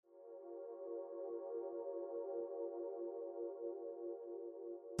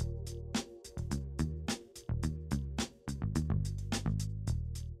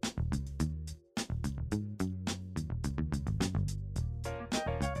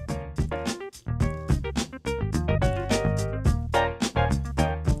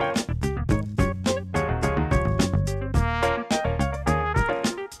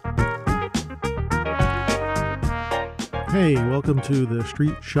Hey, welcome to the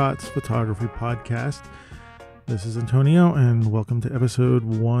Street Shots Photography Podcast. This is Antonio, and welcome to episode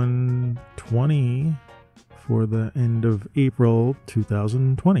 120 for the end of April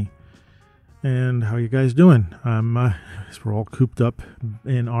 2020. And how you guys doing? We're all cooped up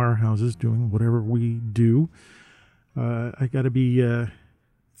in our houses doing whatever we do. I got to be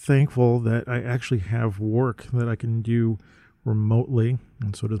thankful that I actually have work that I can do remotely,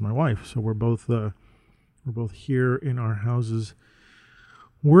 and so does my wife. So we're both here in our houses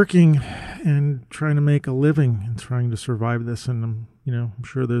working and trying to make a living and trying to survive this. And I'm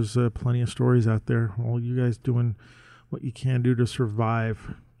sure there's plenty of stories out there. All you guys doing what you can do to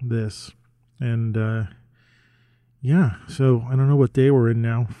survive this. And so I don't know what day we're in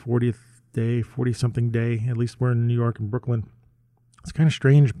now, 40th day, 40-something day. At least we're in New York and Brooklyn. It's kind of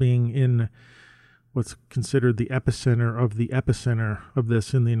strange being in what's considered the epicenter of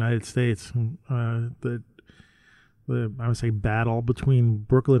this in the United States. The I would say battle between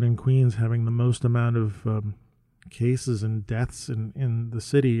Brooklyn and Queens having the most amount of cases and deaths in the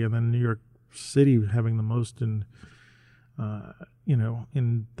city, and then New York City having the most in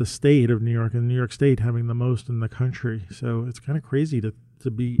the state of New York, and New York State having the most in the country. So it's kind of crazy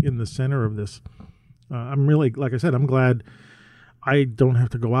to be in the center of this. I'm really, like I said, I'm glad I don't have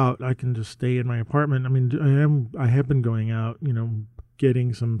to go out. I can just stay in my apartment. I mean, I have been going out,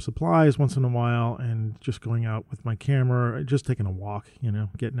 getting some supplies once in a while and just going out with my camera, just taking a walk,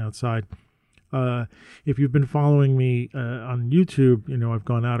 getting outside. If you've been following me on YouTube, I've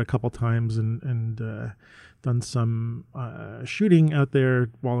gone out a couple times and done some shooting out there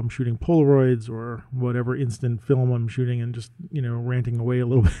while I'm shooting Polaroids or whatever instant film I'm shooting, and just, ranting away a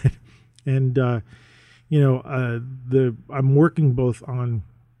little bit. And, I'm working both on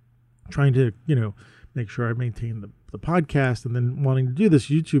trying to, make sure I maintain the podcast, and then wanting to do this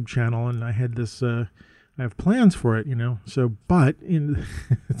YouTube channel. And I had this, I have plans for it, so, but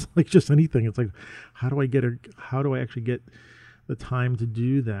it's like just anything. It's like, how do I actually get the time to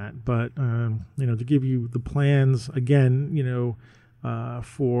do that? But, to give you the plans again,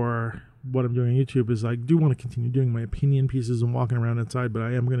 for what I'm doing on YouTube is I do want to continue doing my opinion pieces and walking around outside, but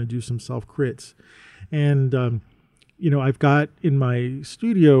I am going to do some self-crits. And, I've got in my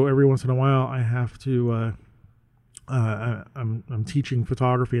studio every once in a while, I have to, I'm teaching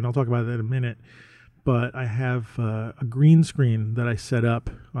photography, and I'll talk about that in a minute, but I have a green screen that I set up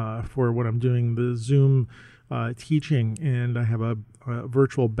for when I'm doing the Zoom teaching, and I have a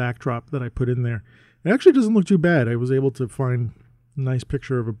virtual backdrop that I put in there. It actually doesn't look too bad. I was able to find a nice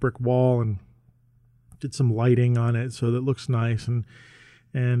picture of a brick wall and did some lighting on it so that it looks nice, and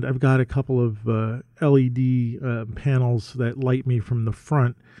I've got a couple of LED panels that light me from the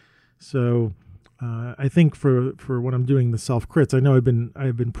front. So I think for when I'm doing the self crits, I know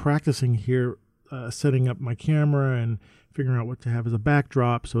I've been practicing here, setting up my camera and figuring out what to have as a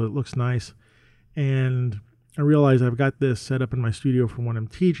backdrop so it looks nice. And I realize I've got this set up in my studio for when I'm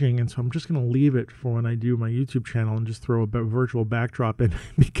teaching, and so I'm just going to leave it for when I do my YouTube channel and just throw a virtual backdrop in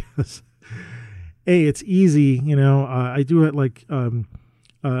because it's easy. I do it like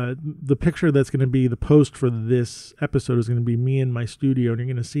the picture that's going to be the post for this episode is going to be me in my studio, and you're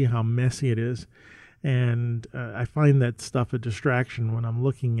going to see how messy it is. And I find that stuff a distraction when I'm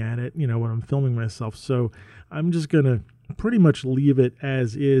looking at it, when I'm filming myself. So I'm just going to pretty much leave it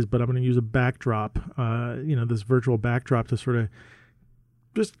as is, but I'm going to use a backdrop, this virtual backdrop to sort of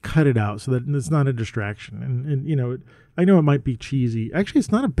just cut it out so that it's not a distraction. And I know it might be cheesy. Actually,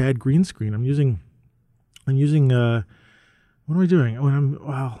 it's not a bad green screen. I'm using what am I doing?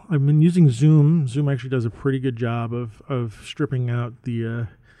 I've been using Zoom. Zoom actually does a pretty good job of stripping out the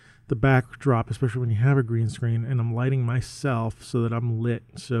backdrop, especially when you have a green screen, and I'm lighting myself so that I'm lit.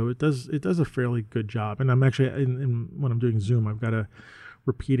 So it does a fairly good job. And I'm actually, when I'm doing Zoom, I've got a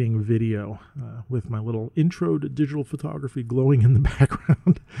repeating video with my little intro to digital photography glowing in the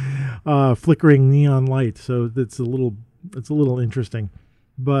background, flickering neon light. So it's a little interesting.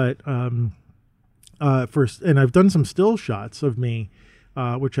 But first, and I've done some still shots of me,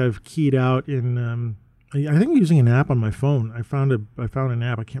 which I've keyed out in. I think I'm using an app on my phone. I found an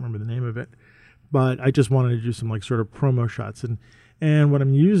app. I can't remember the name of it, but I just wanted to do some like sort of promo shots. And what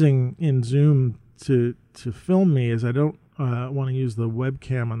I'm using in Zoom to film me is I don't want to use the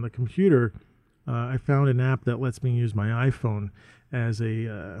webcam on the computer. I found an app that lets me use my iPhone as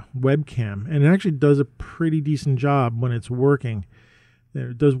a webcam, and it actually does a pretty decent job when it's working.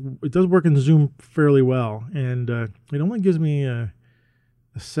 It does work in Zoom fairly well, and it only gives me a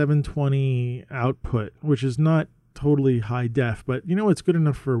 720 output, which is not totally high def, but it's good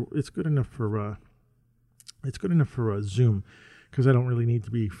enough for Zoom, because I don't really need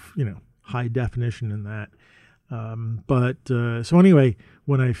to be high definition in that. So anyway,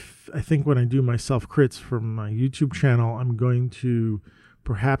 I think when I do my self crits from my YouTube channel, I'm going to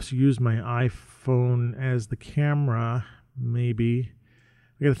perhaps use my iPhone as the camera. Maybe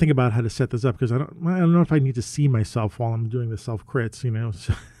I got to think about how to set this up because I don't know if I need to see myself while I'm doing the self crits.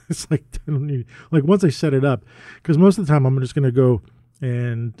 So it's like I don't need once I set it up, because most of the time I'm just going to go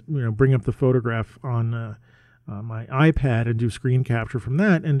and bring up the photograph on my iPad and do screen capture from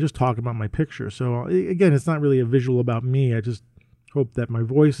that and just talk about my picture. So again, it's not really a visual about me. I just hope that my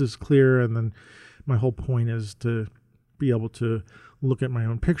voice is clear, and then my whole point is to be able to look at my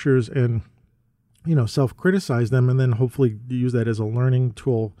own pictures and self-criticize them, and then hopefully use that as a learning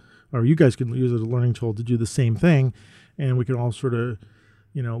tool, or you guys can use it as a learning tool to do the same thing, and we can all sort of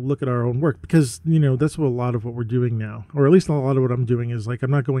look at our own work, because that's what a lot of what we're doing now, or at least a lot of what I'm doing is I'm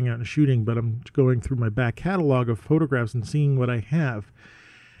not going out and shooting, but I'm going through my back catalog of photographs and seeing what I have,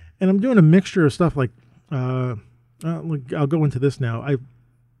 and I'm doing a mixture of stuff I'll go into this now. I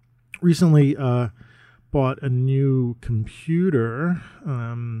recently bought a new computer,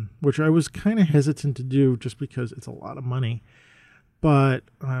 which I was kind of hesitant to do just because it's a lot of money, but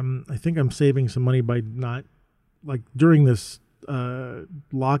I think I'm saving some money by not during this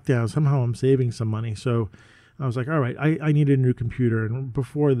lockdown. Somehow I'm saving some money, so I was like, all right, I need a new computer. And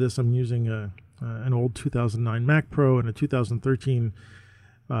before this, I'm using an old 2009 Mac Pro and a 2013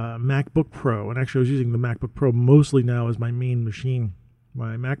 MacBook Pro. And actually, I was using the MacBook Pro mostly now as my main machine.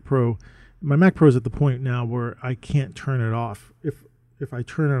 My Mac Pro is at the point now where I can't turn it off. If I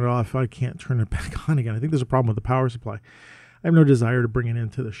turn it off, I can't turn it back on again. I think there's a problem with the power supply. I have no desire to bring it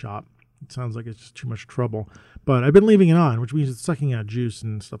into the shop. It sounds like it's just too much trouble. But I've been leaving it on, which means it's sucking out juice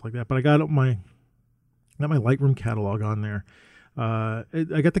and stuff like that. But I got my Lightroom catalog on there.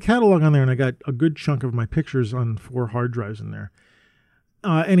 I got the catalog on there, and I got a good chunk of my pictures on 4 hard drives in there.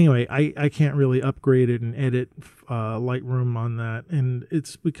 Anyway, I can't really upgrade it and edit Lightroom on that. And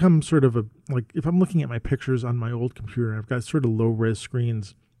it's become sort of if I'm looking at my pictures on my old computer, I've got sort of low-res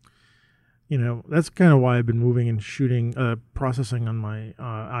screens. That's kind of why I've been moving and shooting, processing on my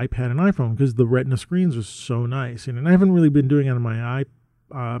iPad and iPhone, because the Retina screens are so nice. And I haven't really been doing it on my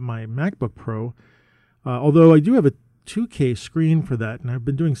MacBook Pro, although I do have a 2K screen for that, and I've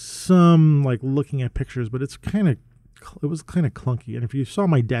been doing some looking at pictures, but it was kind of clunky. And if you saw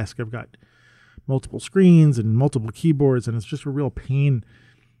my desk, I've got multiple screens and multiple keyboards, and it's just a real pain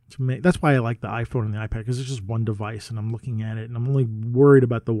to make. That's why I like the iPhone and the iPad, because it's just one device, and I'm looking at it, and I'm only worried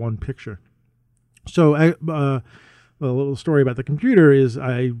about the one picture. So a little story about the computer is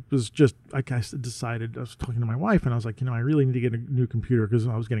I decided, I was talking to my wife, and I was like, I really need to get a new computer, because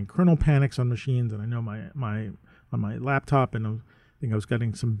I was getting kernel panics on machines, and I know on my laptop, and I think I was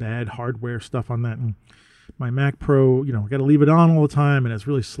getting some bad hardware stuff on that, and my Mac Pro, got to leave it on all the time, and it's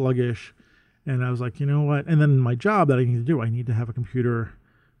really sluggish. And I was like, you know what? And then my job that I need to do, I need to have a computer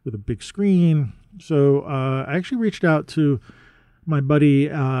with a big screen. So I actually reached out to my buddy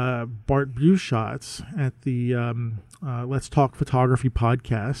Bart Busschots at the Let's Talk Photography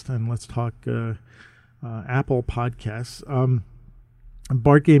podcast and Let's Talk Apple podcasts.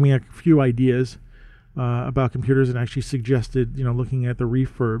 Bart gave me a few ideas about computers, and actually suggested, looking at the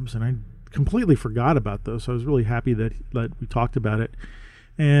refurbs, and I completely forgot about those. So I was really happy that we talked about it.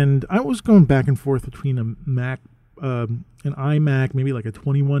 And I was going back and forth between a Mac, an iMac, maybe like a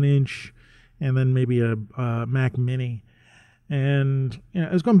 21-inch, and then maybe a Mac Mini. And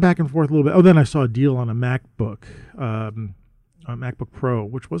I was going back and forth a little bit. Oh, then I saw a deal on a MacBook Pro,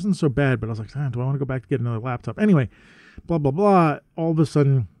 which wasn't so bad, but I was like, do I want to go back to get another laptop? Anyway, blah, blah, blah. All of a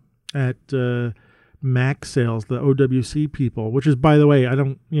sudden at Mac Sales, the OWC people, which is, by the way,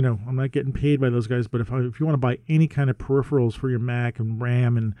 I'm not getting paid by those guys, but if you want to buy any kind of peripherals for your Mac and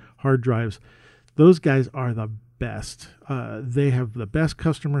RAM and hard drives, those guys are the best. They have the best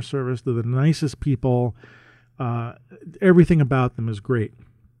customer service. They're the nicest people. Everything about them is great.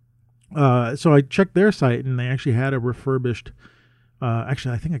 So I checked their site, and they actually had a refurbished,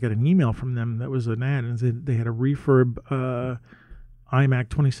 actually I think I got an email from them that was an ad, and they had a refurb iMac,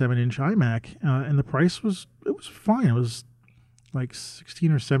 27-inch iMac, and the price was fine. It was like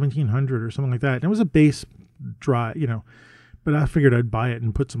 $1,600 or $1,700 or something like that. And it was a base drive, but I figured I'd buy it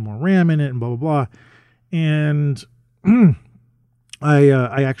and put some more RAM in it and blah, blah, blah. And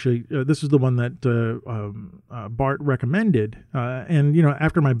I actually, this is the one that Bart recommended. And,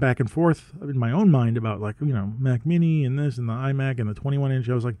 after my back and forth in my own mind about Mac Mini and this and the iMac and the 21-inch,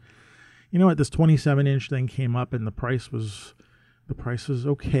 I was like, you know what, this 27-inch thing came up, and the price was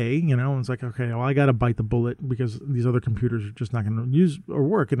okay, and it's like, okay, well, I got to bite the bullet, because these other computers are just not going to use or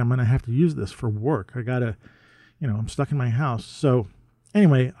work, and I'm going to have to use this for work. I got to, I'm stuck in my house. So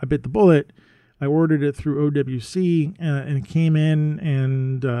anyway, I bit the bullet. I ordered it through OWC, and it came in,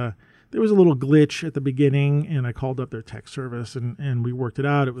 and there was a little glitch at the beginning, and I called up their tech service, and we worked it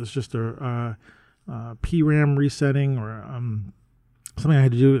out. It was just a PRAM resetting or something I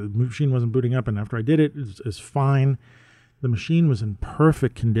had to do. The machine wasn't booting up, and after I did it, it was fine. The machine was in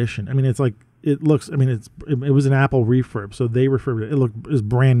perfect condition. I mean, it's like, it looks, I mean, it was an Apple refurb, so they refurbed it. It was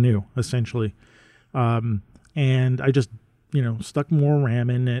brand new, essentially. And I just, stuck more RAM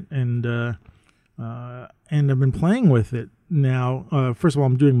in it, and I've been playing with it now. First of all,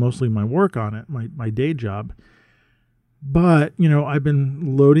 I'm doing mostly my work on it, my day job. But, I've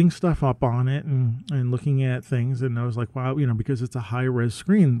been loading stuff up on it and looking at things, and I was like, wow, because it's a high-res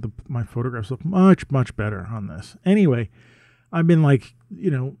screen, my photographs look much, much better on this. Anyway, I've been like,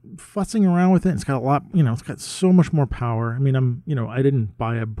 futzing around with it. It's got a lot, it's got so much more power. I mean, I didn't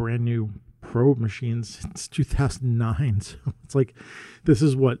buy a brand new Pro machine since 2009. So it's like, this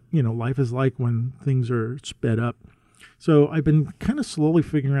is what, life is like when things are sped up. So I've been kind of slowly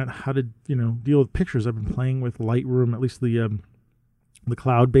figuring out how to, deal with pictures. I've been playing with Lightroom, at least the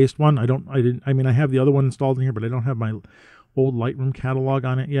cloud-based one. I have the other one installed in here, but I don't have my old Lightroom catalog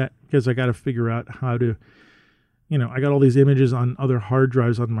on it yet, because I got to figure out how to, I got all these images on other hard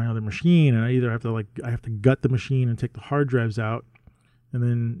drives on my other machine, and I either have to I have to gut the machine and take the hard drives out, and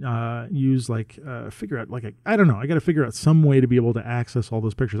then use figure out I don't know. I got to figure out some way to be able to access all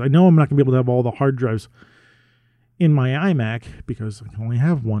those pictures. I know I'm not going to be able to have all the hard drives in my iMac because I can only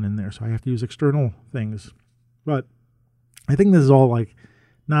have one in there, so I have to use external things. But I think this is all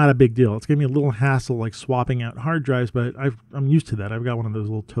not a big deal. It's going to be a little hassle swapping out hard drives, but I'm used to that. I've got one of those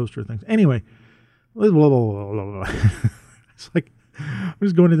little toaster things. Anyway, blah, blah, blah, blah, blah. It's I'm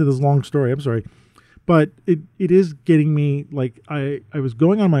just going into this long story. I'm sorry. But it is getting me, I was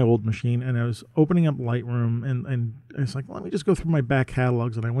going on my old machine, and I was opening up Lightroom, and I was like, let me just go through my back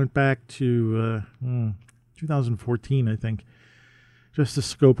catalogs. And I went back to 2014, I think, just to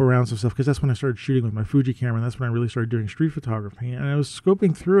scope around some stuff, because that's when I started shooting with my Fuji camera, and that's when I really started doing street photography. And I was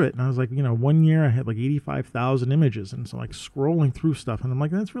scoping through it, and I was like, 1 year I had 85,000 images, and so scrolling through stuff, and I'm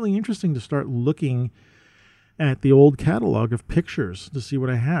like, that's really interesting to start looking at the old catalog of pictures to see what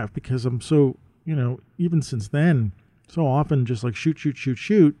I have, because I'm so, even since then, so often just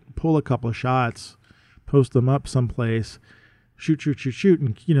shoot, pull a couple of shots, post them up someplace, shoot,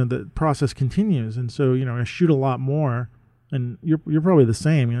 and the process continues. And so I shoot a lot more, and you're probably the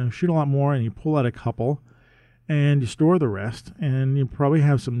same. Shoot a lot more, and you pull out a couple, and you store the rest, and you probably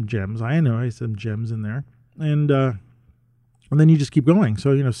have some gems. I know I have some gems in there, and then you just keep going.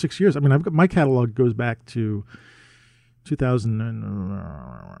 So 6 years. I mean, I've got my catalog goes back to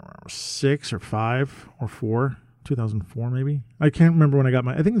 2006 or 5 or 4, 2004 maybe. I can't remember when I got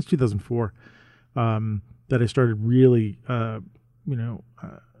I think it's 2004 that I started really, I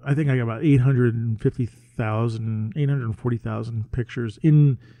think I got about 840,000 pictures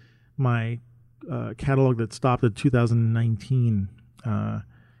in my catalog that stopped at 2019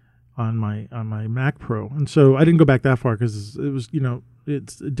 on my Mac Pro. And so I didn't go back that far because it was,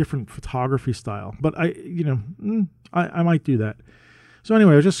 it's a different photography style, but I might do that. So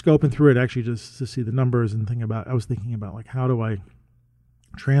anyway, I was just scoping through it actually just to see the numbers and I was thinking about how do I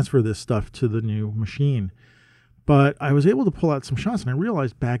transfer this stuff to the new machine. But I was able to pull out some shots, and I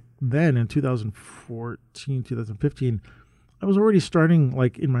realized back then in 2014, 2015, I was already starting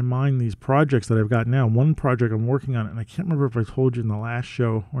in my mind these projects that I've got now. One project I'm working on, and I can't remember if I told you in the last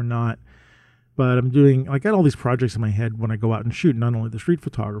show or not, but I got all these projects in my head when I go out and shoot, not only the street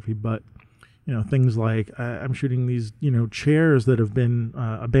photography, but things I'm shooting these, chairs that have been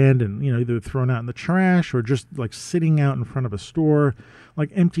abandoned, either thrown out in the trash or just sitting out in front of a store,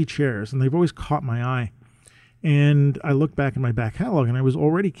 empty chairs. And they've always caught my eye. And I look back in my back catalog, and I was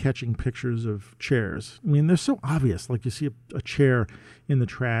already catching pictures of chairs. I mean, they're so obvious. You see a chair in the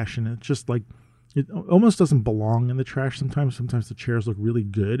trash, and it's just it almost doesn't belong in the trash sometimes. Sometimes the chairs look really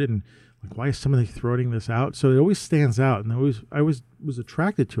good, and why is somebody throwing this out? So it always stands out, and I was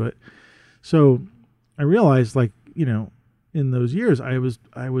attracted to it. So I realized, in those years, I was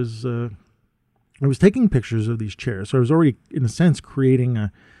taking pictures of these chairs. So I was already, in a sense, creating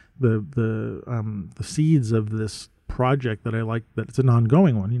the seeds of this project that I like. That it's an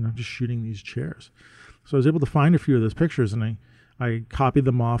ongoing one. Just shooting these chairs. So I was able to find a few of those pictures, and I copied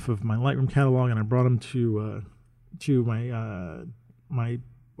them off of my Lightroom catalog, and I brought them to my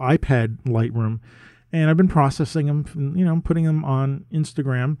iPad Lightroom, and I've been processing them, putting them on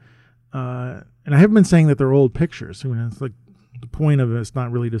Instagram. And I haven't been saying that they're old pictures. I mean, it's the point of it's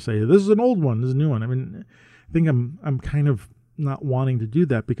not really to say this is an old one, this is a new one. I mean, I think I'm kind of not wanting to do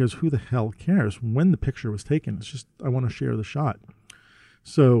that, because who the hell cares when the picture was taken? It's just I want to share the shot.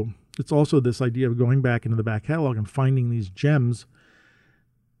 So it's also this idea of going back into the back catalog and finding these gems,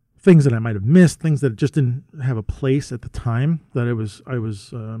 things that I might have missed, things that just didn't have a place at the time that I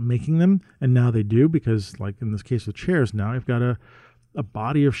was making them, and now they do, because like in this case of chairs, now I've got a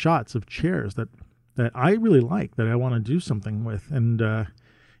body of shots of chairs that I really like, that I want to do something with, and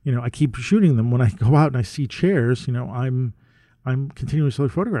I keep shooting them. When I go out and I see chairs, I'm continuously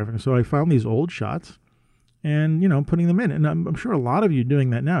photographing. So I found these old shots, and putting them in, and I'm sure a lot of you doing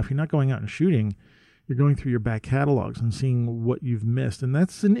that now. If you're not going out and shooting, you're going through your back catalogs and seeing what you've missed. And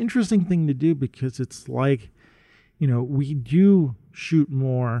that's an interesting thing to do, because it's like, we do shoot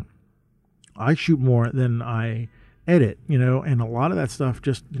more. I shoot more than I edit, and a lot of that stuff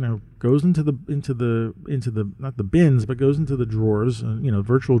just, goes into the not the bins, but goes into the drawers,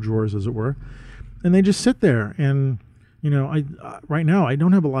 virtual drawers, as it were. And they just sit there. And, I right now I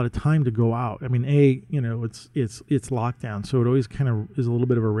don't have a lot of time to go out. I mean, it's lockdown, so it always kind of is a little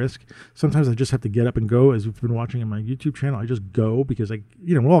bit of a risk. Sometimes I just have to get up and go, as you've been watching on my YouTube channel. I just go because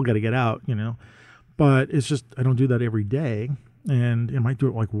we all got to get out, but it's just, I don't do that every day. And I might do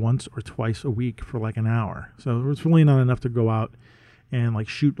it like once or twice a week for like an hour. So it's really not enough to go out and like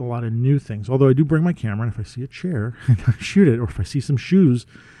shoot a lot of new things. Although I do bring my camera, and if I see a chair, I shoot it. Or if I see some shoes,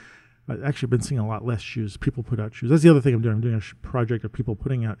 I've actually been seeing a lot less shoes. People put out shoes. That's the other thing I'm doing. I'm doing a project of people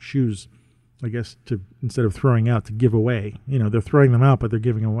putting out shoes, I guess, instead of throwing out, to give away. They're throwing them out, but they're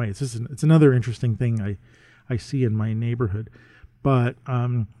giving away. It's another interesting thing I see in my neighborhood. But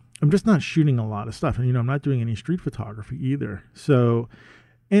I'm just not shooting a lot of stuff. And, I'm not doing any street photography either. So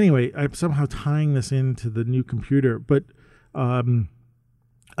anyway, I'm somehow tying this into the new computer. But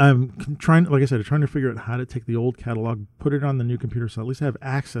I'm trying to figure out how to take the old catalog, put it on the new computer, so at least I have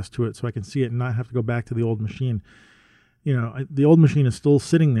access to it, so I can see it and not have to go back to the old machine. The old machine is still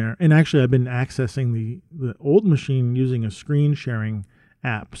sitting there. And actually, I've been accessing the old machine using a screen sharing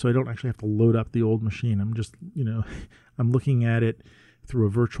app. So I don't actually have to load up the old machine. I'm just, I'm looking at it through a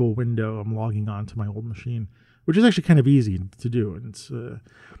virtual window. I'm logging on to my old machine, which is actually kind of easy to do. And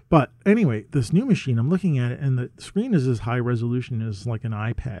but anyway, this new machine, I'm looking at it, and the screen is as high resolution as like an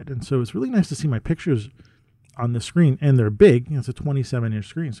iPad. And so it's really nice to see my pictures on the screen, and they're big. It's a 27-inch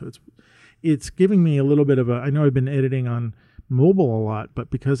screen. So it's giving me a little bit of I know I've been editing on mobile a lot, but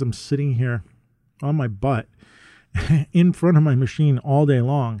because I'm sitting here on my butt in front of my machine all day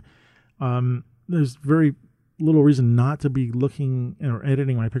long, there's very little reason not to be looking or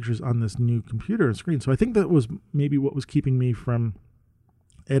editing my pictures on this new computer and screen. So I think that was maybe what was keeping me from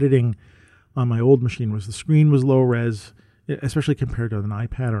editing on my old machine, was the screen was low res, especially compared to an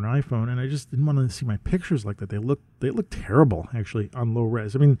iPad or an iPhone, and I just didn't want to see my pictures like that. They look terrible actually on low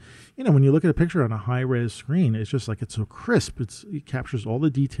res. I mean, when you look at a picture on a high res screen, it's just like, it's so crisp. It captures all the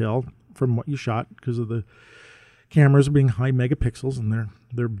detail from what you shot, because of the cameras being high megapixels, and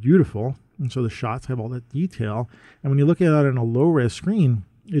they're beautiful. And so the shots have all that detail. And when you look at it on a low res screen,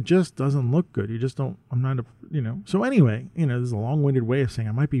 it just doesn't look good. You just don't, So anyway, there's a long-winded way of saying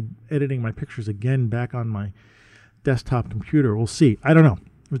I might be editing my pictures again back on my desktop computer. We'll see. I don't know.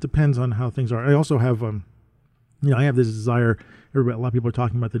 It depends on how things are. I also have, I have this desire. A lot of people are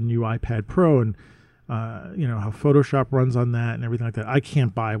talking about the new iPad Pro, and how Photoshop runs on that and everything like that. I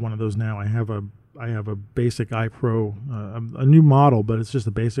can't buy one of those now. I have a basic iPro, a new model, but it's just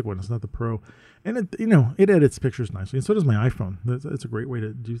a basic one. It's not the Pro, and it edits pictures nicely, and so does my iPhone. It's a great way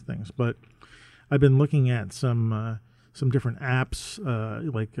to do things. But I've been looking at some different apps,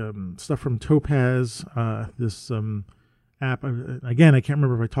 like stuff from Topaz. This app, again, I can't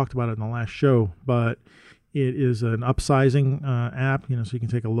remember if I talked about it in the last show, but it is an upsizing app. So you can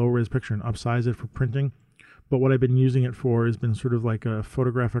take a low res picture and upsize it for printing. But what I've been using it for has been sort of like a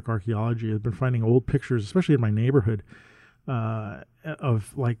photographic archaeology. I've been finding old pictures, especially in my neighborhood,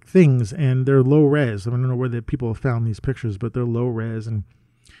 of like things, and they're low res. I don't know where people have found these pictures, but they're low res, and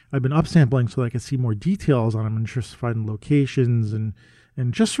I've been upsampling so that I can see more details on them, and just finding locations and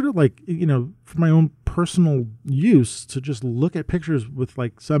just sort of like, for my own personal use, to just look at pictures with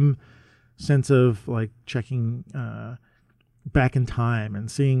like some sense of like checking back in time and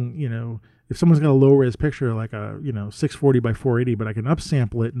seeing, if someone's got a low res picture, like a 640 by 480, but I can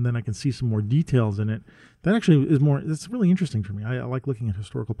upsample it and then I can see some more details in it. That actually is that's really interesting for me. I like looking at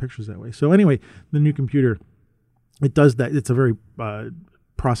historical pictures that way. So anyway, the new computer, it does that. It's a very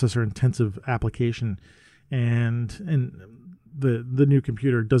processor intensive application, and the new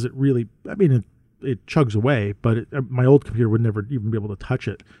computer does it really. I mean, it chugs away, but my old computer would never even be able to touch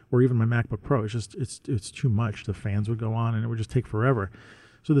it, or even my MacBook Pro. It's too much. The fans would go on and it would just take forever.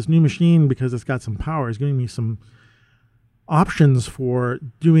 So this new machine, because it's got some power, is giving me some options for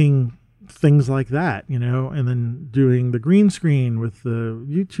doing things like that, and then doing the green screen with the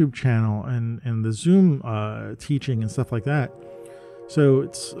YouTube channel and the Zoom teaching and stuff like that.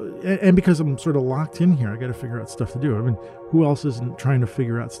 So and because I'm sort of locked in here, I got to figure out stuff to do. I mean, who else isn't trying to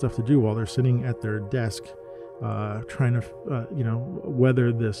figure out stuff to do while they're sitting at their desk, trying to,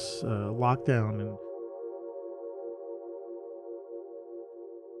 weather this lockdown and.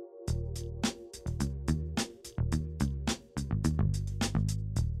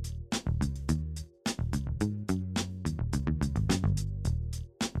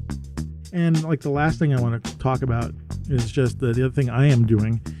 And like the last thing I want to talk about is just the other thing I am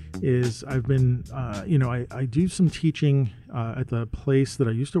doing is I've been, I do some teaching at the place that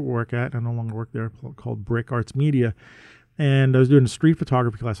I used to work at. I no longer work there, called Brick Arts Media. And I was doing a street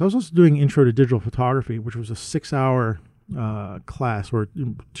photography class. I was also doing Intro to Digital Photography, which was a 6-hour class or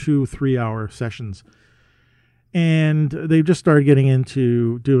 2-3 hour sessions. And they've just started getting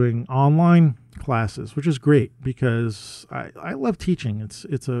into doing online classes, which is great because I love teaching.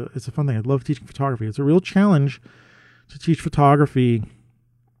 It's a fun thing. I love teaching photography. It's a real challenge to teach photography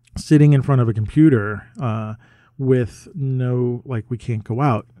sitting in front of a computer with we can't go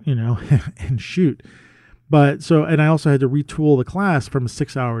out, and shoot. And I also had to retool the class from a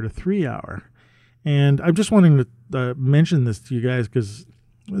 6-hour to 3-hour. And I'm just wanting to mention this to you guys because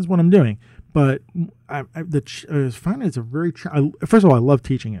this is what I'm doing. But I was finding it's a very first of all, I love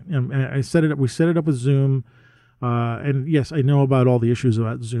teaching it. And I set it up. We set it up with Zoom, and yes, I know about all the issues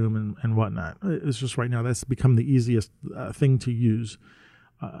about Zoom and whatnot. It's just right now that's become the easiest thing to use.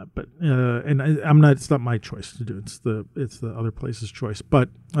 It's not my choice to do. It's the other place's choice. But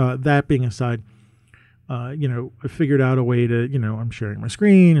that being aside, I figured out a way to I'm sharing my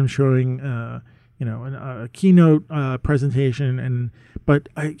screen. I'm showing a keynote presentation, but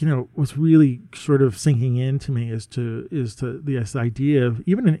what's really sort of sinking into me is this idea of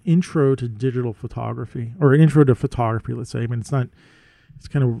even an intro to digital photography or an intro to photography. Let's say, I mean, it's kind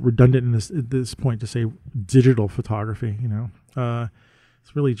of redundant at this point to say digital photography.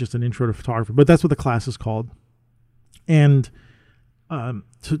 It's really just an intro to photography, but that's what the class is called. And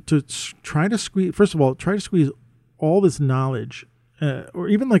to try to squeeze all this knowledge. Or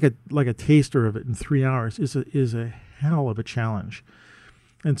even like a taster of it in 3 hours is a hell of a challenge,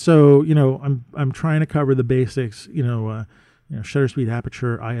 and so I'm trying to cover the basics, shutter speed,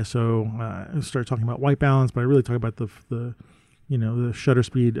 aperture, ISO. I start talking about white balance, but I really talk about the shutter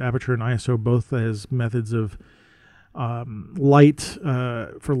speed, aperture, and ISO both as methods of light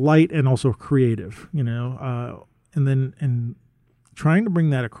for light and also creative, and trying to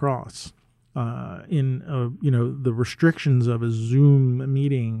bring that across. In the restrictions of a Zoom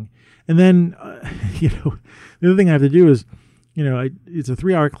meeting, and then the other thing I have to do is it's a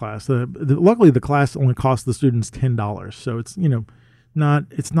 3-hour class. Luckily, the class only costs the students $10, so it's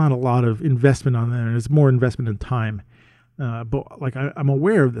not a lot of investment on them. It's more investment in time. But I'm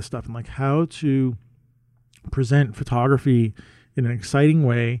aware of this stuff and how to present photography in an exciting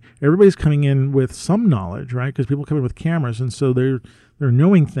way. Everybody's coming in with some knowledge, right? Because people come in with cameras, and so they're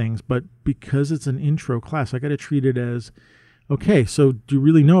knowing things. But because it's an intro class, I got to treat it as, okay, so do you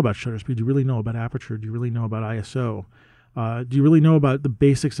really know about shutter speed? Do you really know about aperture? Do you really know about ISO? Do you really know about the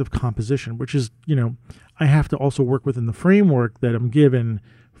basics of composition? Which is, I have to also work within the framework that I'm given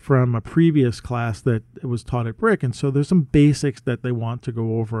from a previous class that was taught at Brick. And so there's some basics that they want to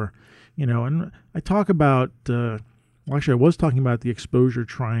go over, and I talk about, I was talking about the exposure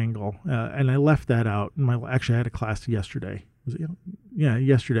triangle, and I left that out. Actually, I had a class yesterday. Was it? Yeah,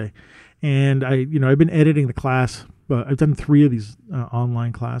 yesterday. And I've been editing the class, but I've done 3 of these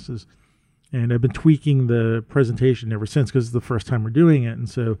online classes, and I've been tweaking the presentation ever since because it's the first time we're doing it. And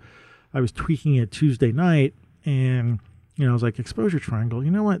so I was tweaking it Tuesday night, and I was like, exposure triangle. You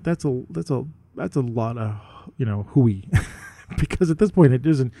know what? That's a lot of hooey, because at this point it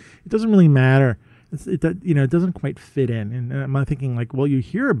doesn't really matter. It doesn't quite fit in. And I'm thinking you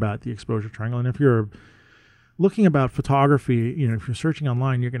hear about the exposure triangle, and if you're looking about photography, if you're searching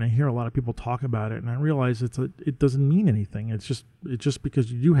online, you're going to hear a lot of people talk about it. And I realize it doesn't mean anything. It's just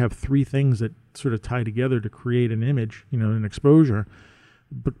because you do have 3 things that sort of tie together to create an image, an exposure.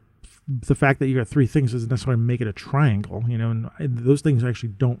 But the fact that you got 3 things doesn't necessarily make it a triangle, and those things actually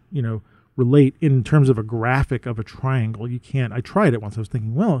don't, relate in terms of a graphic of a triangle. You can't. I tried it once. I was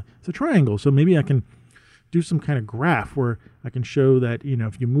thinking, well, it's a triangle, so maybe I can do some kind of graph where I can show that,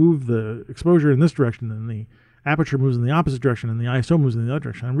 if you move the exposure in this direction, then the aperture moves in the opposite direction and the ISO moves in the other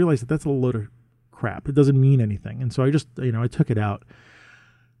direction. I realized that that's a load of crap. It doesn't mean anything. And so I just, I took it out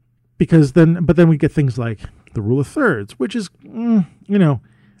because then we get things like the rule of thirds, which is, I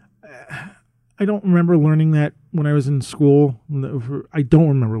don't remember learning that when I was in school, I don't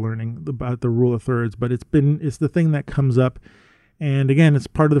remember learning about the rule of thirds, but it's the thing that comes up. And again, it's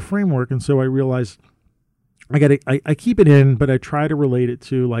part of the framework. And so I realized I keep it in, but I try to relate it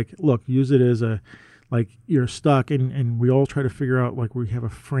to, like, look, use it as like you're stuck, and we all try to figure out, like, we have a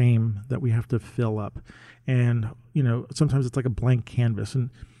frame that we have to fill up. And, sometimes it's like a blank canvas. And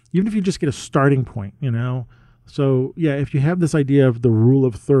even if you just get a starting point, so yeah, if you have this idea of the rule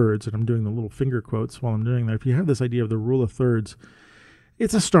of thirds, and I'm doing the little finger quotes while I'm doing that, if you have this idea of the rule of thirds,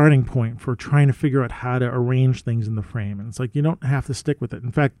 it's a starting point for trying to figure out how to arrange things in the frame. And it's like, you don't have to stick with it.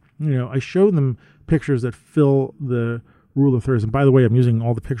 In fact, I show them pictures that fill the rule of thirds. And by the way, I'm using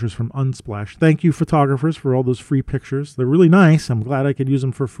all the pictures from Unsplash. Thank you, photographers, for all those free pictures. They're really nice. I'm glad I could use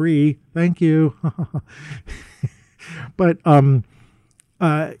them for free. Thank you. But,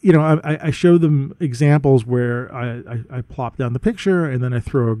 I show them examples where I plop down the picture and then I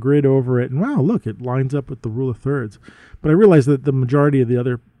throw a grid over it, and wow, look, it lines up with the rule of thirds. But I realize that the majority of the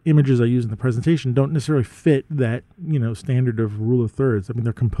other images I use in the presentation don't necessarily fit that, standard of rule of thirds. I mean,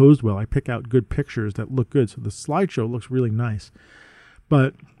 they're composed well. I pick out good pictures that look good, so the slideshow looks really nice.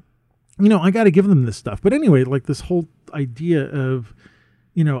 But, I got to give them this stuff. But anyway, like this whole idea of,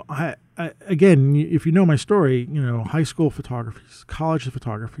 again, if you know my story, high school photography, college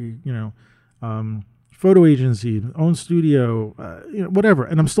photography, photo agency, own studio, whatever.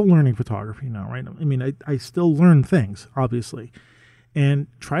 And I'm still learning photography now, right? I mean, I still learn things, obviously, and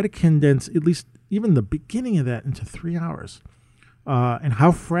try to condense at least even the beginning of that into 3 hours, and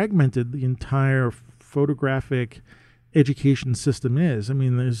how fragmented the entire photographic education system is. I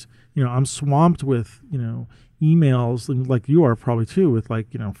mean, there's, I'm swamped with, emails, like you are probably too, with like,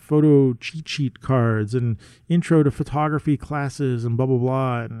 photo cheat sheet cards and intro to photography classes and blah, blah,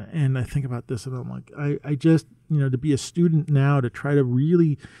 blah. And I think about this and I'm like, I just, to be a student now, to try to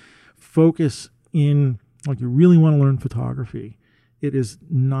really focus in, like, you really want to learn photography, it is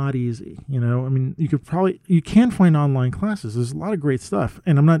not easy. I mean, you can find online classes. There's a lot of great stuff.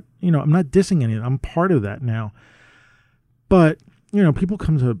 And I'm not dissing any of it. I'm part of that now. But people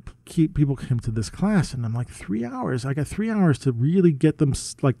come to this class, and I'm like, 3 hours. I got 3 hours to really get them,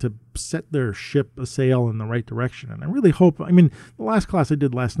 like, to set their ship a sail in the right direction. And I really hope. I mean, the last class I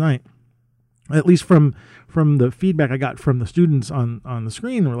did last night, at least from the feedback I got from the students on the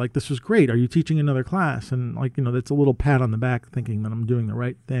screen, were like, "This was great. Are you teaching another class?" And, like, that's a little pat on the back, thinking that I'm doing the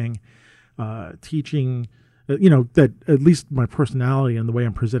right thing, teaching. That at least my personality and the way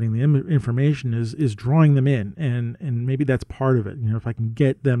I'm presenting the information is drawing them in, and maybe that's part of it. If I can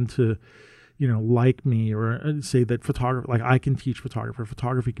get them to, like me, or say that photography, like, I can teach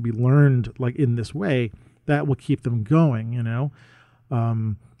photography can be learned, like, in this way, that will keep them going.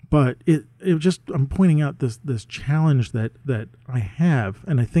 But it just, I'm pointing out this challenge that I have,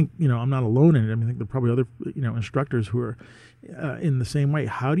 and I think, I'm not alone in it. I mean, I think there are probably other, instructors who are in the same way.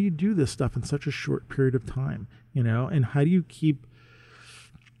 How do you do this stuff in such a short period of time, and how do you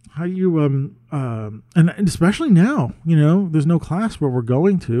and especially now, there's no class where we're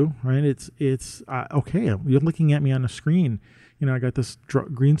going to, right? It's okay, you're looking at me on a screen. I got this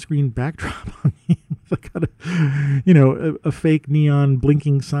green screen backdrop on me. I got a fake neon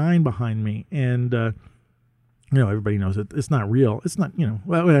blinking sign behind me, and everybody knows it. It's not real. It's not.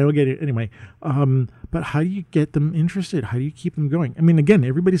 Well, we'll get it anyway. But how do you get them interested? How do you keep them going? I mean, again,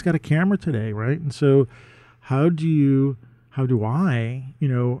 everybody's got a camera today, right? And so, how do I,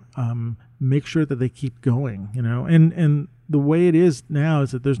 make sure that they keep going? And the way it is now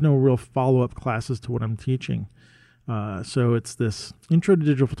is that there's no real follow-up classes to what I'm teaching. So it's this intro to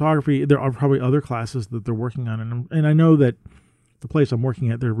digital photography. There are probably other classes that they're working on, and I know that the place I'm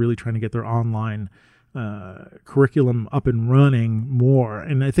working at, they're really trying to get their online curriculum up and running more.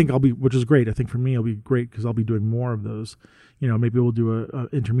 And I think which is great. I think for me, it'll be great because I'll be doing more of those. Maybe we'll do a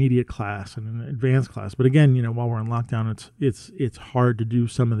intermediate class and an advanced class. But again, while we're in lockdown, it's hard to do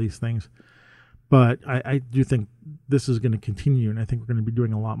some of these things. But I do think this is going to continue, and I think we're going to be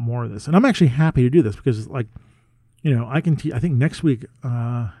doing a lot more of this. And I'm actually happy to do this because, like, I can I think next week,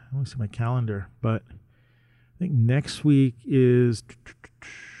 let me see my calendar, but I think next week is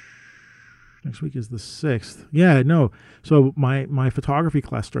the 6th. Yeah, no. So my photography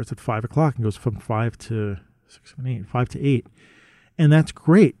class starts at 5 o'clock and goes from 5 to 6, 7, 8, 5 to 8. And that's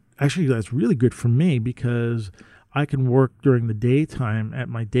great. Actually, that's really good for me because I can work during the daytime at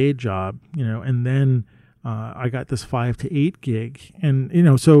my day job, and then I got this 5 to 8 gig, and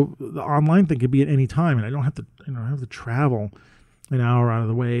so the online thing could be at any time, and I don't have to travel an hour out of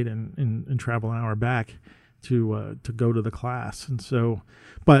the way and travel an hour back to go to the class. And so,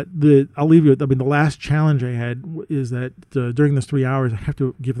 but I'll leave you. I mean, the last challenge I had is that during this 3 hours, I have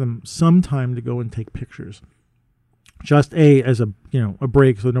to give them some time to go and take pictures. just A, as a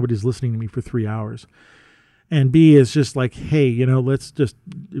break, so nobody's listening to me for 3 hours. And B is just like, hey, let's just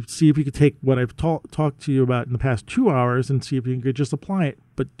see if you could take what I've talked to you about in the past 2 hours and see if you could just apply it,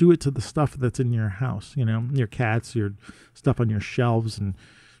 but do it to the stuff that's in your house, your cats, your stuff on your shelves, and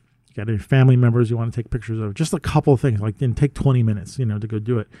you got any family members you want to take pictures of. Just a couple of things, and take 20 minutes, to go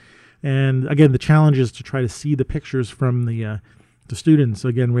do it. And again, the challenge is to try to see the pictures from the students.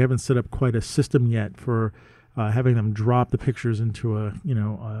 Again, we haven't set up quite a system yet for having them drop the pictures into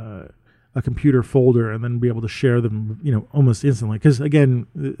a computer folder and then be able to share them, almost instantly. Because again,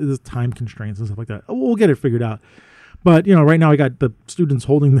 there's time constraints and stuff like that. We'll get it figured out. But right now I got the students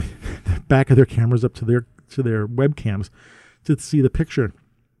holding the back of their cameras up to their webcams to see the picture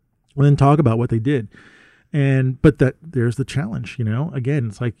and then talk about what they did. But there's the challenge, again,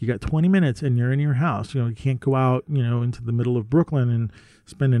 it's like you got 20 minutes and you're in your house, you can't go out, into the middle of Brooklyn and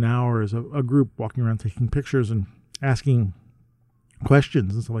spend an hour as a group walking around taking pictures and asking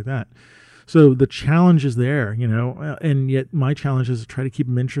questions and stuff like that. So the challenge is there, and yet my challenge is to try to keep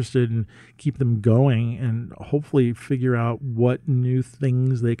them interested and keep them going and hopefully figure out what new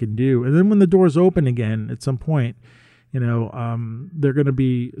things they can do. And then when the doors open again at some point, they're going to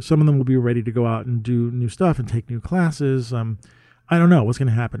be, some of them will be ready to go out and do new stuff and take new classes. I don't know what's going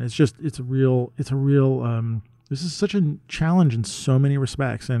to happen. It's a real, this is such a challenge in so many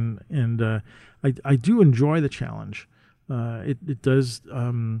respects. And I do enjoy the challenge. It does,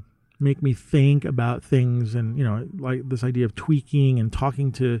 make me think about things and, like this idea of tweaking and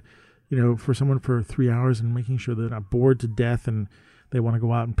talking to, for someone for 3 hours and making sure they're not bored to death and they want to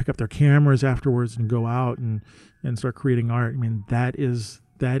go out and pick up their cameras afterwards and go out and start creating art. I mean, that is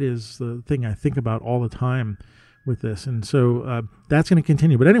the thing I think about all the time with this. And so that's going to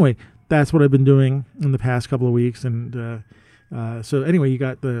continue. But anyway, that's what I've been doing in the past couple of weeks. And so anyway, you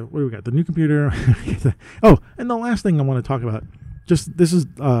got what do we got? The new computer. And the last thing I want to talk about, this is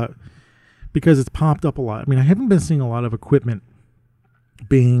because it's popped up a lot. I mean, I haven't been seeing a lot of equipment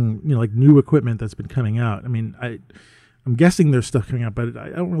being, like new equipment that's been coming out. I mean, I'm guessing there's stuff coming out, but I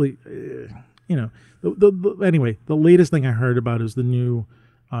don't really, anyway, the latest thing I heard about is the new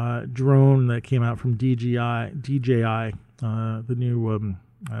drone that came out from DJI, the new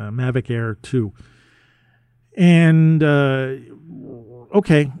Mavic Air 2. And,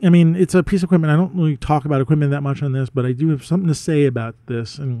 okay, I mean, it's a piece of equipment. I don't really talk about equipment that much on this, but I do have something to say about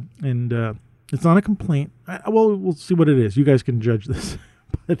this, and it's not a complaint. We'll see what it is. You guys can judge this.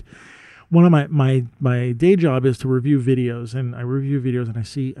 But one of my day job is to review videos, and I review videos, and I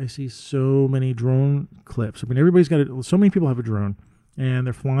see so many drone clips. I mean, everybody's got it. So many people have a drone, and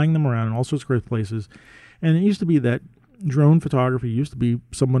they're flying them around in all sorts of great places. And it used to be that drone photography used to be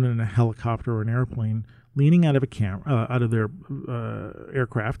someone in a helicopter or an airplane leaning out of out of their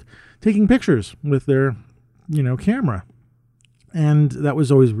aircraft, taking pictures with their, camera. And that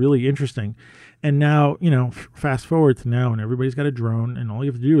was always really interesting. And now, fast forward to now, and everybody's got a drone, and all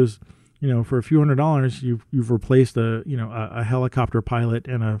you have to do is, for a few $100s, you've replaced a helicopter pilot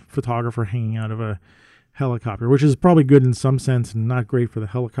and a photographer hanging out of a helicopter, which is probably good in some sense and not great for the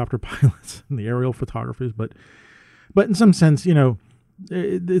helicopter pilots and the aerial photographers, but in some sense,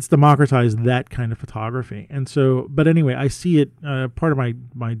 it's democratized that kind of photography. And so, but anyway, I see it, part of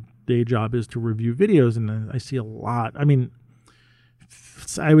my day job is to review videos, and I see a lot. I mean,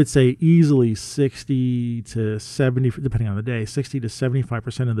 I would say easily 60 to 70, depending on the day, 60 to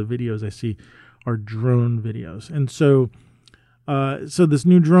 75% of the videos I see are drone videos. And so this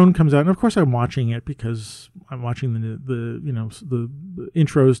new drone comes out, and of course I'm watching it because I'm watching the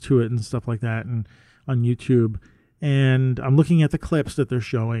intros to it and stuff like that, and on YouTube. And I'm looking at the clips that they're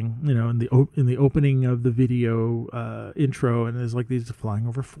showing, in the opening of the video intro, and there's like these flying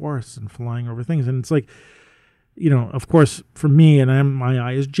over forests and flying over things, and it's like, of course, for me, and my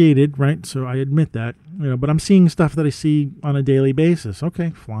eye is jaded, right? So I admit that, but I'm seeing stuff that I see on a daily basis. Okay,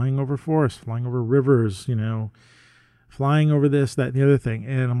 flying over forests, flying over rivers, flying over this, that, and the other thing,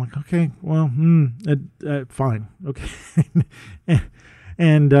 and I'm like, okay, well, fine, okay.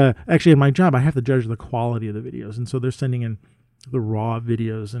 And actually, in my job, I have to judge the quality of the videos. And so they're sending in the raw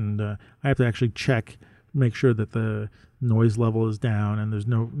videos, and I have to actually make sure that the noise level is down and there's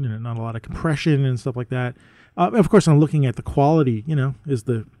not a lot of compression and stuff like that. Of course, I'm looking at the quality, is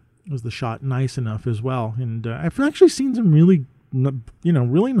the shot nice enough as well. And I've actually seen some really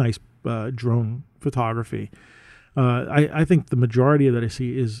nice drone photography. I think the majority that I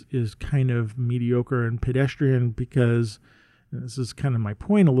see is kind of mediocre and pedestrian, because this is kind of my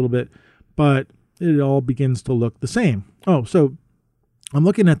point a little bit, but it all begins to look the same. Oh, so I'm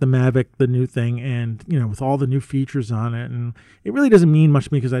looking at the Mavic, the new thing, and with all the new features on it, and it really doesn't mean much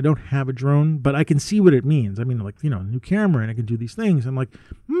to me because I don't have a drone, but I can see what it means. I mean, like, new camera, and I can do these things. I'm like,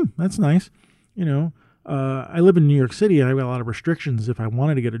 that's nice. I live in New York City, and I've got a lot of restrictions. If I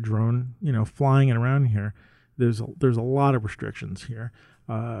wanted to get a drone, flying it around here, there's a lot of restrictions here.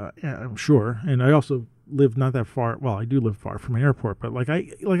 Yeah, I'm sure, and I also live not that far. Well, I do live far from an airport, but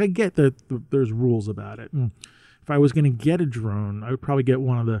I get that there's rules about it. And if I was going to get a drone, I would probably get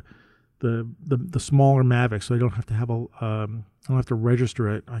one of the smaller Mavics, so I don't have to have I don't have to register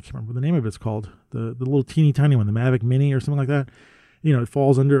it. I can't remember what the name of it's called. The little teeny tiny one, the Mavic Mini or something like that. It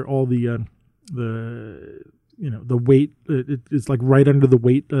falls under all the weight. It's like right under the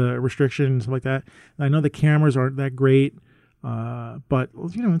weight restriction and stuff like that. And I know the cameras aren't that great, but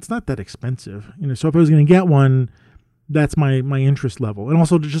it's not that expensive. So if I was going to get one, that's my interest level, and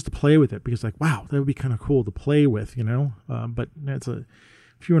also just to play with it, because wow, that would be kind of cool to play with, but it's a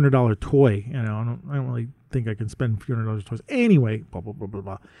few $100 toy, I don't really think I can spend a few $100 toys anyway, blah blah blah blah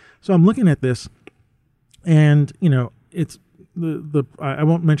blah. So I'm looking at this, and it's I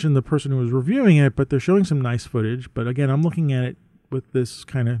won't mention the person who was reviewing it, but they're showing some nice footage. But again, I'm looking at it with this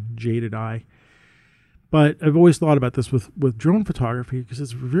kind of jaded eye. But I've always thought about this with drone photography, because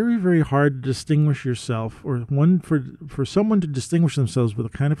it's very, very hard to distinguish yourself, or for someone to distinguish themselves with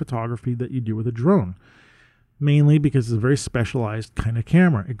the kind of photography that you do with a drone. Mainly because it's a very specialized kind of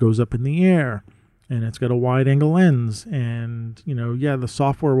camera. It goes up in the air, and it's got a wide angle lens, and the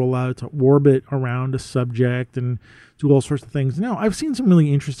software will allow it to orbit around a subject and do all sorts of things. Now, I've seen some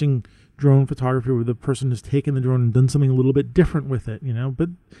really interesting drone photography where the person has taken the drone and done something a little bit different with it, but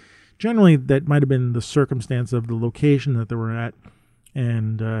generally, that might have been the circumstance of the location that they were at,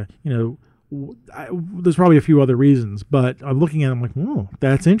 and there's probably a few other reasons. But I'm looking at it, I'm like, oh,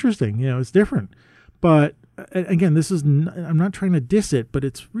 that's interesting. It's different. But again, I'm not trying to diss it, but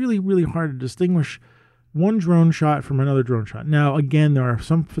it's really, really hard to distinguish one drone shot from another drone shot. Now, again, there are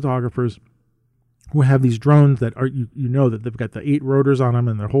some photographers who have these drones that are that they've got the 8 rotors on them,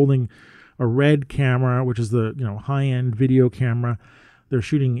 and they're holding a Red camera, which is the high-end video camera. They're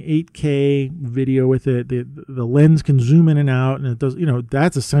shooting 8K video with it. The lens can zoom in and out, and it does.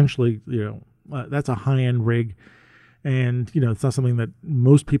 That's essentially that's a high-end rig, and it's not something that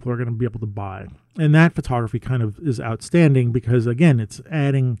most people are going to be able to buy. And that photography kind of is outstanding because, again, it's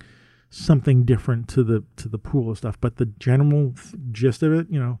adding something different to the pool of stuff. But the general gist of it,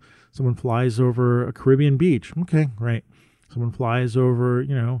 someone flies over a Caribbean beach. Okay, great. Someone flies over,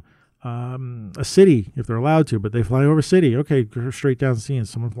 a city, if they're allowed to, but they fly over a city. Okay, go straight down seeing.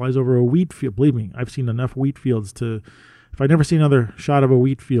 Someone flies over a wheat field. Believe me, I've seen enough wheat fields to, if I never see another shot of a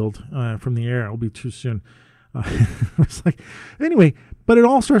wheat field from the air, it'll be too soon. It's like, anyway, but it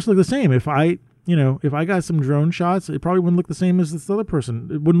all starts to look the same. If I got some drone shots, it probably wouldn't look the same as this other person.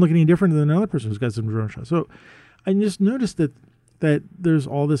 It wouldn't look any different than another person who's got some drone shots. So I just noticed that there's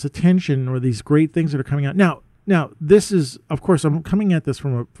all this attention, or these great things that are coming out. Now, this is, of course, I'm coming at this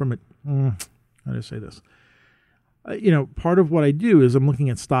from a how do I say this? Part of what I do is I'm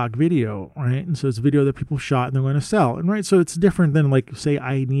looking at stock video, right? And so it's video that people shot and they're going to sell. And right, so it's different than, like, say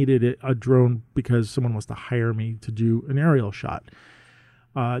I needed a drone because someone wants to hire me to do an aerial shot.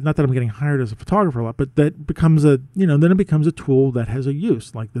 Not that I'm getting hired as a photographer a lot, but that becomes then it becomes a tool that has a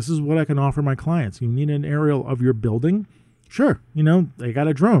use. Like, this is what I can offer my clients. You need an aerial of your building? Sure. They got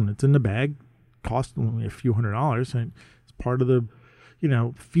a drone. It's in the bag. Cost only a few $100s, and it's part of the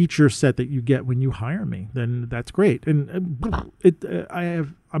feature set that you get when you hire me. Then that's great. And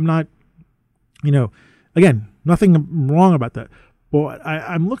I'm not, again, nothing wrong about that, but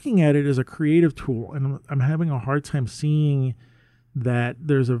I'm looking at it as a creative tool, and I'm having a hard time seeing that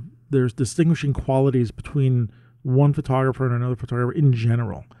there's distinguishing qualities between one photographer and another photographer in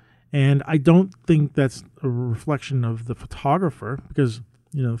general. And I don't think that's a reflection of the photographer, because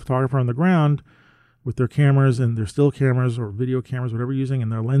the photographer on the ground with their cameras and their still cameras or video cameras, whatever you're using,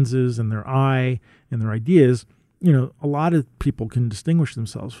 and their lenses and their eye and their ideas, a lot of people can distinguish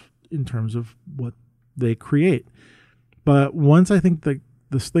themselves in terms of what they create. But once I think that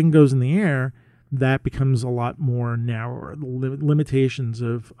this thing goes in the air, that becomes a lot more narrower. The limitations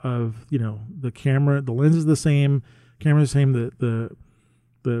of the camera, the lens is the same, camera is the same,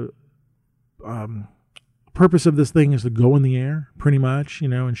 the purpose of this thing is to go in the air, pretty much,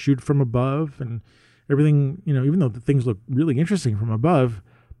 and shoot from above, and everything, even though the things look really interesting from above,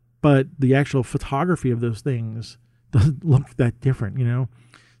 but the actual photography of those things doesn't look that different,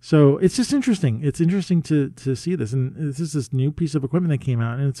 So it's just interesting. It's interesting to see this. And this is this new piece of equipment that came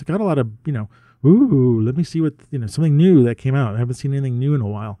out, and it's got a lot of, ooh, let me see what, something new that came out. I haven't seen anything new in a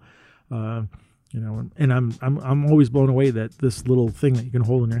while. And I'm always blown away that this little thing that you can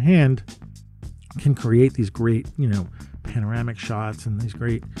hold in your hand can create these great, panoramic shots and these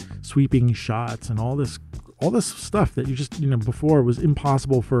great sweeping shots and all this stuff that you just, before was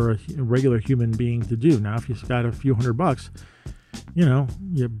impossible for a regular human being to do. Now, if you've got a few $100,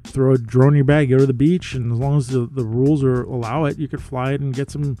 you throw a drone in your bag, go to the beach, and as long as the rules allow it, you could fly it and get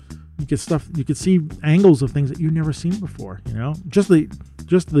stuff. You could see angles of things that you've never seen before. Just the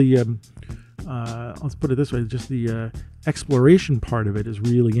let's put it this way, just the exploration part of it is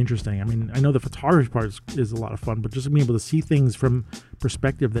really interesting. I mean, I know the photography part is a lot of fun, but just being able to see things from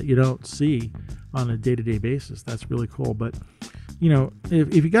perspective that you don't see on a day-to-day basis, that's really cool. But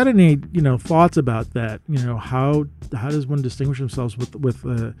if you got any thoughts about that, how does one distinguish themselves with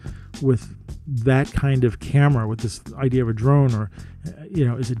that kind of camera, with this idea of a drone, or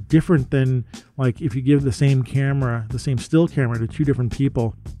is it different than, like, if you give the same still camera to two different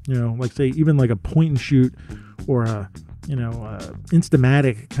people, like, say, even like a point and shoot or a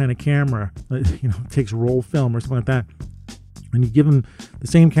Instamatic kind of camera, takes roll film or something like that, and you give them the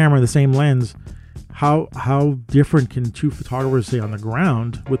same camera, the same lens, how different can two photographers, say, on the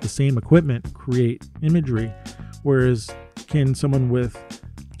ground with the same equipment, create imagery, whereas can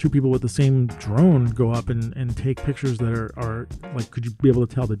two people with the same drone go up and take pictures that are like, could you be able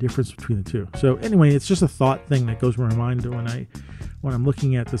to tell the difference between the two? So anyway, it's just a thought thing that goes through my mind when I'm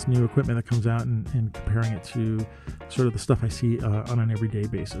looking at this new equipment that comes out and comparing it to sort of the stuff I see on an everyday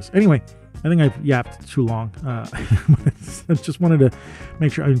basis. Anyway, I think I've yapped too long. I just wanted to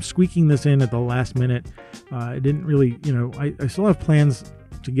make sure I'm squeaking this in at the last minute. I didn't really, I still have plans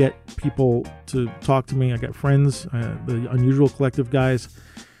to get people to talk to me. I got friends, the Unusual Collective guys.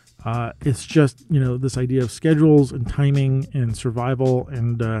 It's just, this idea of schedules and timing and survival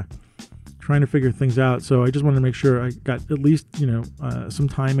and trying to figure things out. So I just wanted to make sure I got at least, some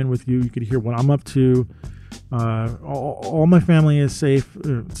time in with you. You could hear what I'm up to. All my family is safe.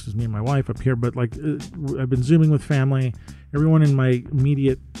 It's just me and my wife up here, but I've been Zooming with family. Everyone in my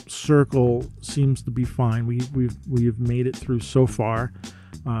immediate circle seems to be fine. We've made it through so far.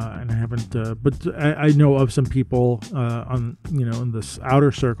 And I haven't, but I know of some people in this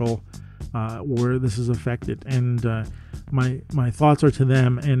outer circle where this is affected, and my thoughts are to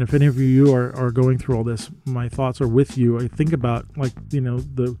them. And if any of you are going through all this, my thoughts are with you. I think about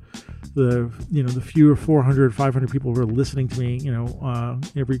the few 400, 500 people who are listening to me,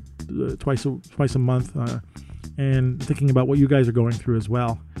 every twice a month, and thinking about what you guys are going through as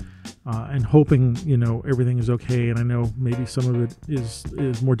well. And hoping, everything is okay. And I know maybe some of it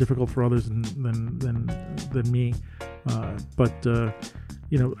is more difficult for others than me. But I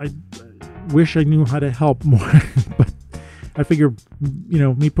wish I knew how to help more. But I figure,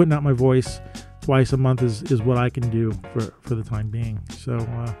 me putting out my voice twice a month is what I can do for the time being. So,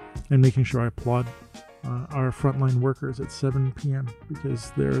 and making sure I applaud our frontline workers at 7 p.m.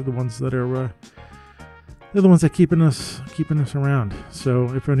 because they're the ones that are they're the ones that keeping us around. So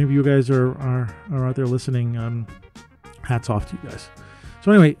if any of you guys are out there listening, hats off to you guys.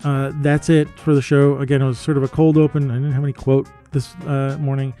 So anyway, that's it for the show. Again, it was sort of a cold open. I didn't have any quote this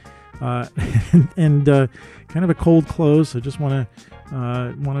morning, and kind of a cold close. I just want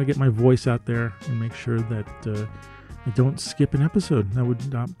to get my voice out there and make sure that I don't skip an episode. That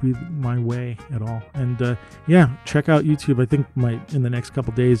would not be my way at all. And check out YouTube. I think in the next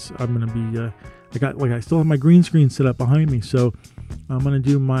couple days I'm gonna be. I still have my green screen set up behind me, so I'm gonna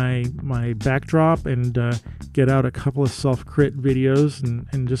do my backdrop and get out a couple of self-crit videos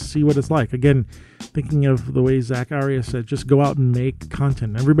and just see what it's like. Again, thinking of the way Zach Arias said, just go out and make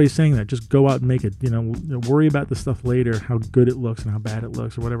content. Everybody's saying that, just go out and make it. Worry about the stuff later, how good it looks and how bad it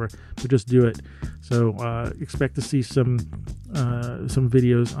looks or whatever, but just do it. So expect to see some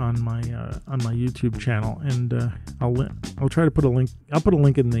videos on my YouTube channel, and I'll try to put a link. I'll put a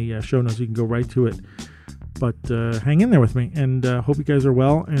link in the show notes. So you can go right to it. But hang in there with me, and hope you guys are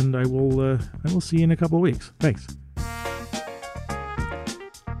well. And I will see you in a couple of weeks. Thanks.